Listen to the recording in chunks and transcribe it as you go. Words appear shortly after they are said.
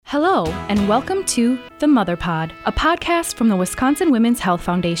Hello, and welcome to the MotherPod, a podcast from the Wisconsin Women's Health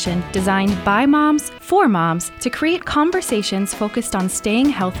Foundation designed by moms for moms to create conversations focused on staying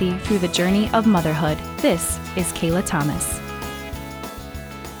healthy through the journey of motherhood. This is Kayla Thomas.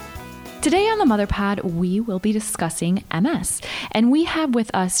 Today on the MotherPod, we will be discussing MS, and we have with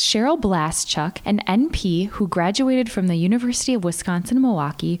us Cheryl Blaschuk, an NP who graduated from the University of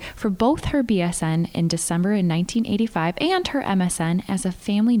Wisconsin-Milwaukee for both her BSN in December in 1985 and her MSN as a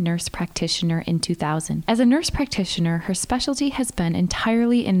family nurse practitioner in 2000. As a nurse practitioner, her specialty has been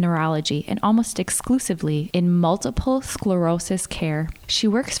entirely in neurology and almost exclusively in multiple sclerosis care. She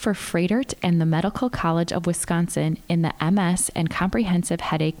works for Froedtert and the Medical College of Wisconsin in the MS and comprehensive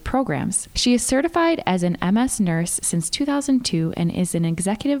headache programs. She is certified as an MS nurse since 2002 and is an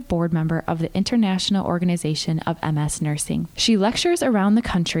executive board member of the International Organization of MS Nursing. She lectures around the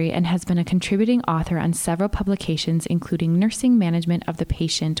country and has been a contributing author on several publications, including Nursing Management of the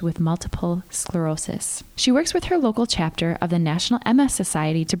Patient with Multiple Sclerosis. She works with her local chapter of the National MS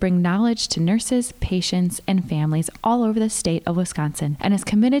Society to bring knowledge to nurses, patients, and families all over the state of Wisconsin and is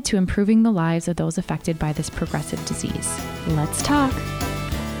committed to improving the lives of those affected by this progressive disease. Let's talk.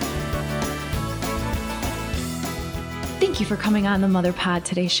 Thank you for coming on the MotherPod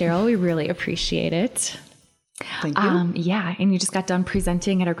today, Cheryl. We really appreciate it. Thank you. Yeah, and you just got done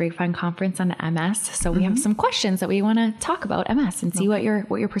presenting at a Grapevine conference on MS, so we have some questions that we want to talk about MS and see what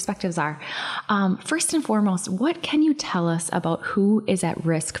your perspectives are. First and foremost, what can you tell us about who is at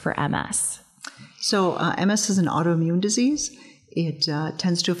risk for MS? So MS is an autoimmune disease. It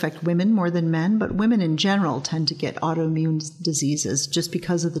tends to affect women more than men, but women in general tend to get autoimmune diseases just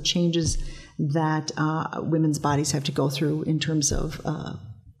because of the changes that women's bodies have to go through in terms of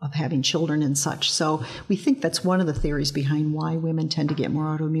having children and such. So we think that's one of the theories behind why women tend to get more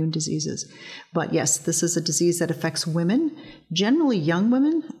autoimmune diseases. But yes, this is a disease that affects women, generally young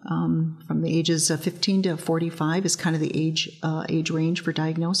women, from the ages of 15 to 45 is kind of the age range for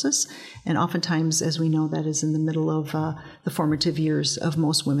diagnosis. And oftentimes, as we know, that is in the middle of the formative years of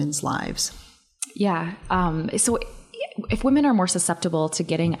most women's lives. Yeah. So if women are more susceptible to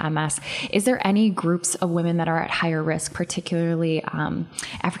getting MS, is there any groups of women that are at higher risk, particularly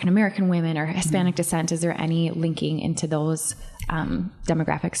African-American women or Hispanic descent? Is there any linking into those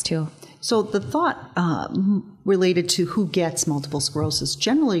demographics too? So the thought related to who gets multiple sclerosis,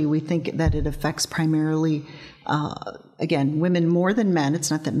 generally we think that it affects primarily, again, women more than men.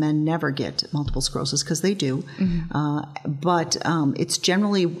 It's not that men never get multiple sclerosis, because they do. But it's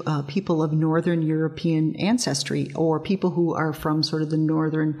generally people of Northern European ancestry or people who are from sort of the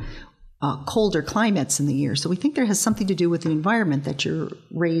northern colder climates in the year. So we think there has something to do with the environment that you're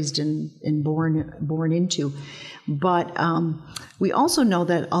raised and born into. But we also know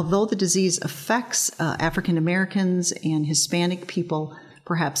that although the disease affects African Americans and Hispanic people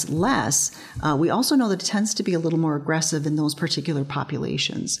perhaps less, we also know that it tends to be a little more aggressive in those particular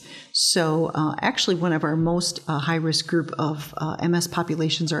populations. So actually one of our most high-risk group of MS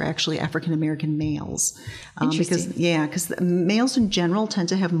populations are actually African American males. Interesting. Because males in general tend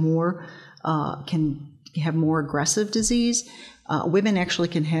to have more, can have more aggressive disease. Women actually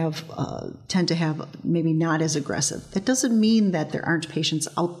tend to have maybe not as aggressive. That doesn't mean that there aren't patients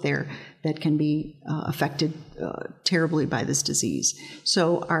out there that can be affected terribly by this disease.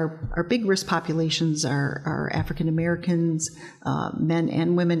 So our big risk populations are African Americans, men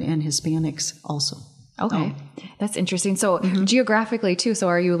and women, and Hispanics also. Okay. That's interesting. So geographically too, so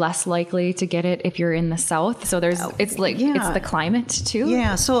are you less likely to get it if you're in the South? So it's the climate too?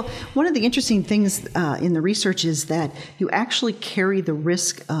 Yeah. So one of the interesting things in the research is that you actually carry the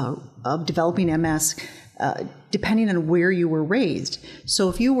risk of developing MS depending on where you were raised. So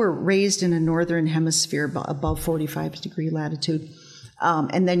if you were raised in a northern hemisphere above 45 degree latitude,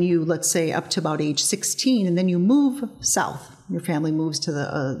 and then you, let's say, up to about age 16, and then you move south, your family moves to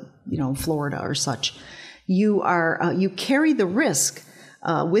the Florida or such, you carry the risk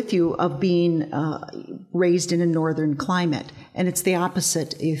with you of being raised in a northern climate. And it's the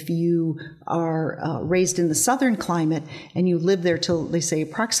opposite if you are raised in the southern climate and you live there till, they say,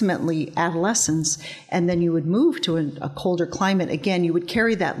 approximately adolescence, and then you would move to a colder climate. Again, you would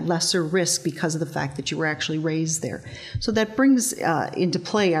carry that lesser risk because of the fact that you were actually raised there. So that brings into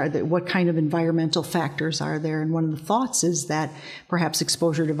play what kind of environmental factors are there. And one of the thoughts is that perhaps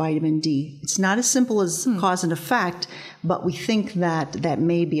exposure to vitamin D. It's not as simple as cause and effect, but we think that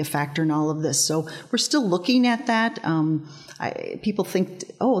may be a factor in all of this. So we're still looking at that. People think,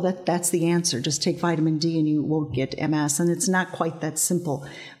 that's the answer. Just take vitamin D and you won't get MS. And it's not quite that simple.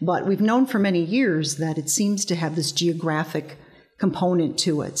 But we've known for many years that it seems to have this geographic component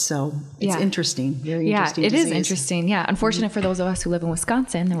to it. So it's interesting, very interesting. Yeah, it disease. is interesting. Yeah, unfortunate for those of us who live in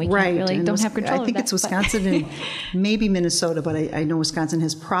Wisconsin, then we can't really don't have control. I think it's Wisconsin and maybe Minnesota, but I know Wisconsin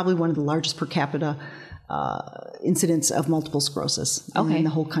has probably one of the largest per capita incidence of multiple sclerosis in the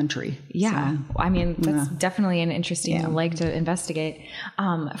whole country. Yeah. So, I mean, that's definitely an interesting leg to investigate.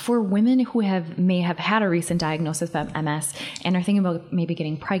 For women who may have had a recent diagnosis of MS and are thinking about maybe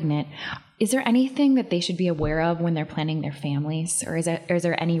getting pregnant, is there anything that they should be aware of when they're planning their families? Or is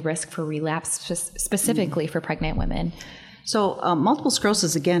there any risk for relapse specifically for pregnant women? So multiple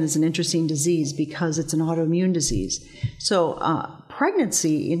sclerosis, again, is an interesting disease because it's an autoimmune disease. So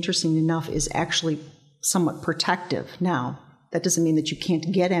pregnancy, interesting enough, is actually somewhat protective. Now, that doesn't mean that you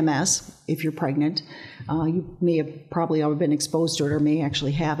can't get MS if you're pregnant. You may have probably already been exposed to it or may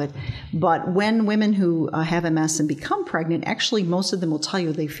actually have it. But when women who have MS and become pregnant, actually most of them will tell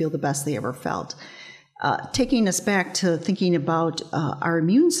you they feel the best they ever felt. Taking us back to thinking about our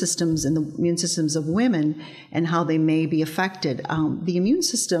immune systems and the immune systems of women and how they may be affected. The immune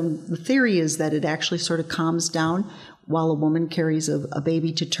system, the theory is that it actually sort of calms down while a woman carries a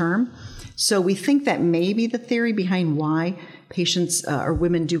baby to term. So we think that may be the theory behind why patients or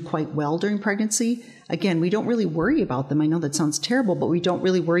women do quite well during pregnancy. Again, we don't really worry about them. I know that sounds terrible, but we don't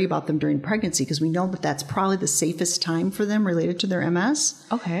really worry about them during pregnancy because we know that that's probably the safest time for them related to their MS.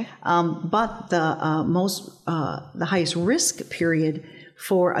 Okay. But the highest risk period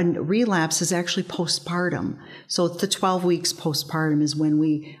for a relapse is actually postpartum. So the 12 weeks postpartum is when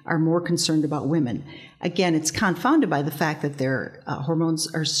we are more concerned about women. Again, it's confounded by the fact that their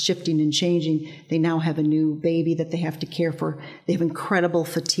hormones are shifting and changing. They now have a new baby that they have to care for. They have incredible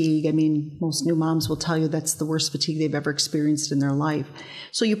fatigue. I mean, most new moms will tell you that's the worst fatigue they've ever experienced in their life.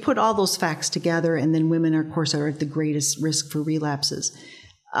 So you put all those facts together, and then women, of course, are at the greatest risk for relapses.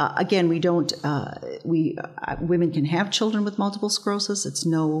 Again, women can have children with multiple sclerosis. It's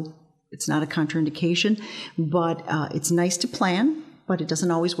not a contraindication, but it's nice to plan. But it doesn't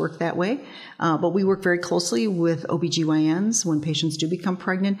always work that way. But we work very closely with OBGYNs when patients do become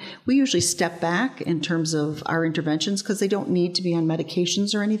pregnant. We usually step back in terms of our interventions because they don't need to be on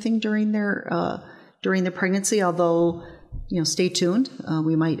medications or anything during their pregnancy, although, stay tuned.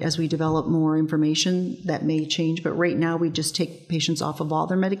 We might, as we develop more information, that may change. But right now, we just take patients off of all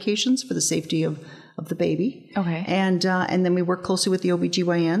their medications for the safety of the baby. Okay. And then we work closely with the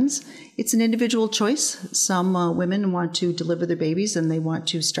OBGYNs. It's an individual choice. Some women want to deliver their babies and they want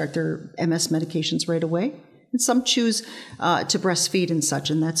to start their MS medications right away. And some choose to breastfeed and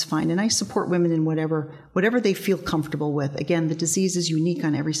such, and that's fine. And I support women in whatever they feel comfortable with. Again, the disease is unique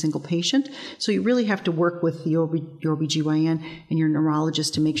on every single patient, so you really have to work with your OBGYN and your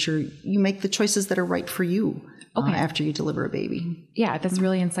neurologist to make sure you make the choices that are right for you. After you deliver a baby. Yeah, that's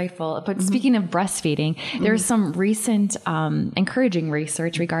really insightful. But speaking of breastfeeding, there's some recent encouraging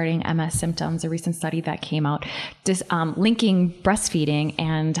research regarding MS symptoms, a recent study that came out linking breastfeeding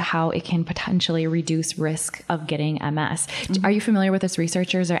and how it can potentially reduce risk of getting MS. Are you familiar with this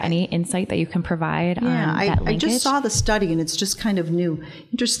research, or is there any insight that you can provide on that linkage? I just saw the study, and it's just kind of new.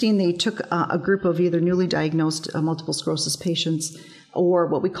 Interesting, they took a group of either newly diagnosed multiple sclerosis patients or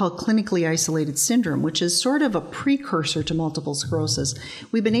what we call clinically isolated syndrome, which is sort of a precursor to multiple sclerosis.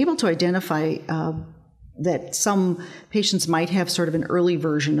 We've been able to identify that some patients might have sort of an early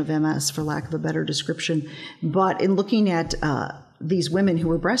version of MS, for lack of a better description. But in looking at these women who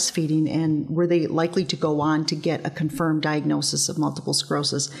were breastfeeding, and were they likely to go on to get a confirmed diagnosis of multiple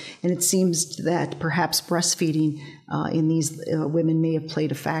sclerosis? And it seems that perhaps breastfeeding in these women may have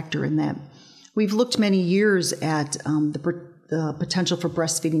played a factor in that. We've looked many years at the potential for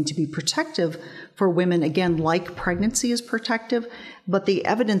breastfeeding to be protective for women, again, like pregnancy is protective, but the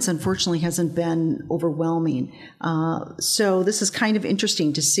evidence, unfortunately, hasn't been overwhelming. So this is kind of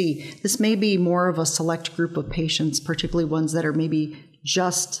interesting to see. This may be more of a select group of patients, particularly ones that are maybe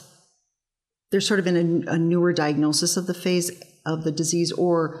they're sort of in a newer diagnosis of the phase of the disease,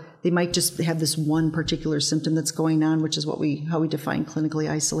 or they might just have this one particular symptom that's going on, which is how we define clinically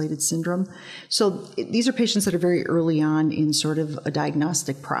isolated syndrome. So these are patients that are very early on in sort of a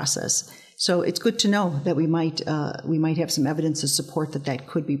diagnostic process. So it's good to know that we might have some evidence to support that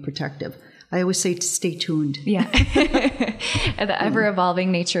could be protective. I always say to stay tuned. Yeah. The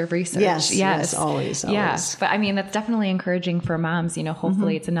ever-evolving nature of research. Yes, always. Yeah, but I mean, that's definitely encouraging for moms.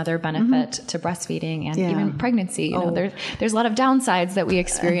 Hopefully it's another benefit to breastfeeding and even pregnancy. There's a lot of downsides that we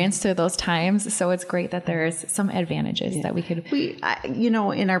experience to those times. So it's great that there's some advantages that we could.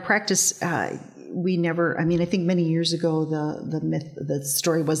 In our practice, we never, I mean, I think many years ago, the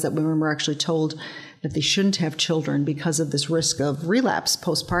story was that women were actually told that they shouldn't have children because of this risk of relapse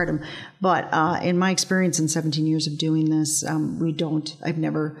postpartum. But in my experience in 17 years of doing this, I've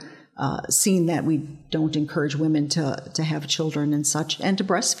never seen that. We don't encourage women to have children and such, and to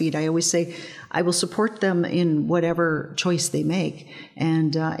breastfeed. I always say I will support them in whatever choice they make,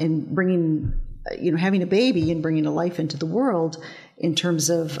 and in bringing, having a baby and bringing a life into the world in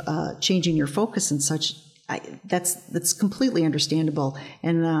terms of changing your focus and such. That's completely understandable,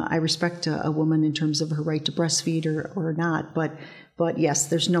 and I respect a woman in terms of her right to breastfeed or not. But yes,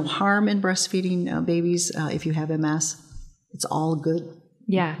 there's no harm in breastfeeding babies if you have MS. It's all good.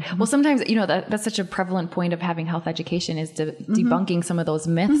 Yeah. Well, sometimes, that's such a prevalent point of having health education is debunking some of those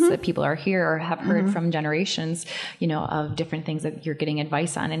myths that people are here or have heard from generations, of different things that you're getting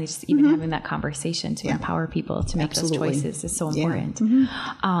advice on, and just even having that conversation to empower people to make those choices is so important.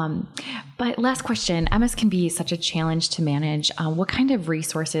 But last question, MS can be such a challenge to manage. What kind of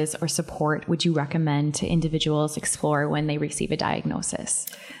resources or support would you recommend to individuals explore when they receive a diagnosis?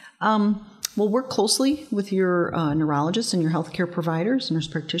 Well, work closely with your neurologists and your healthcare providers, nurse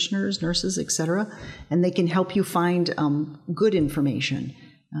practitioners, nurses, et cetera, and they can help you find good information.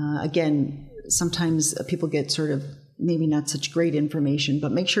 Again, sometimes people get sort of maybe not such great information,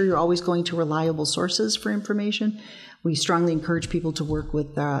 but make sure you're always going to reliable sources for information. We strongly encourage people to work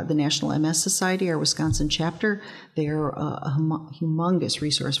with the National MS Society, our Wisconsin chapter. They are a humongous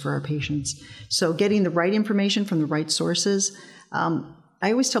resource for our patients. So getting the right information from the right sources. I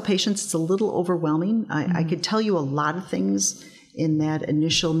always tell patients it's a little overwhelming. I could tell you a lot of things in that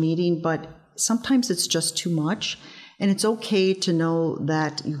initial meeting, but sometimes it's just too much. And it's okay to know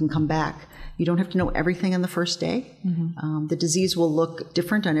that you can come back. You don't have to know everything on the first day. The disease will look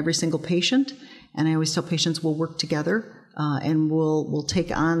different on every single patient. And I always tell patients we'll work together and we'll take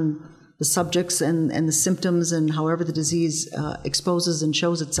on the subjects and the symptoms, and however the disease exposes and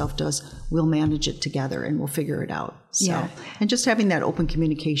shows itself to us, we'll manage it together and we'll figure it out. So, and just having that open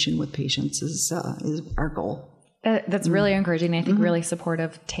communication with patients is our goal. That's really encouraging. I think really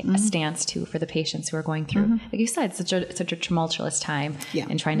supportive stance too for the patients who are going through, like you said, such a tumultuous time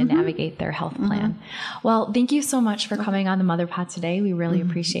and trying to navigate their health plan. Well, thank you so much for coming on the MotherPod today. We really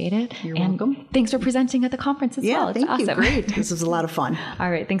appreciate it. You're welcome. Thanks for presenting at the conference as well. It's thank awesome. you. Great. This was a lot of fun.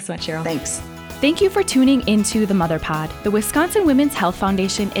 All right. Thanks so much, Cheryl. Thanks. Thank you for tuning into the MotherPod. The Wisconsin Women's Health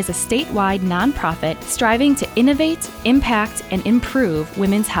Foundation is a statewide nonprofit striving to innovate, impact, and improve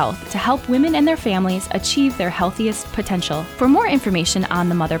women's health to help women and their families achieve their healthiest potential. For more information on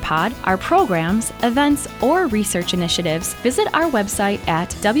the MotherPod, our programs, events, or research initiatives, visit our website at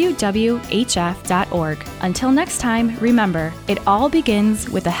www.hf.org. Until next time, remember, it all begins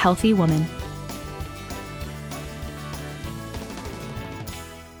with a healthy woman.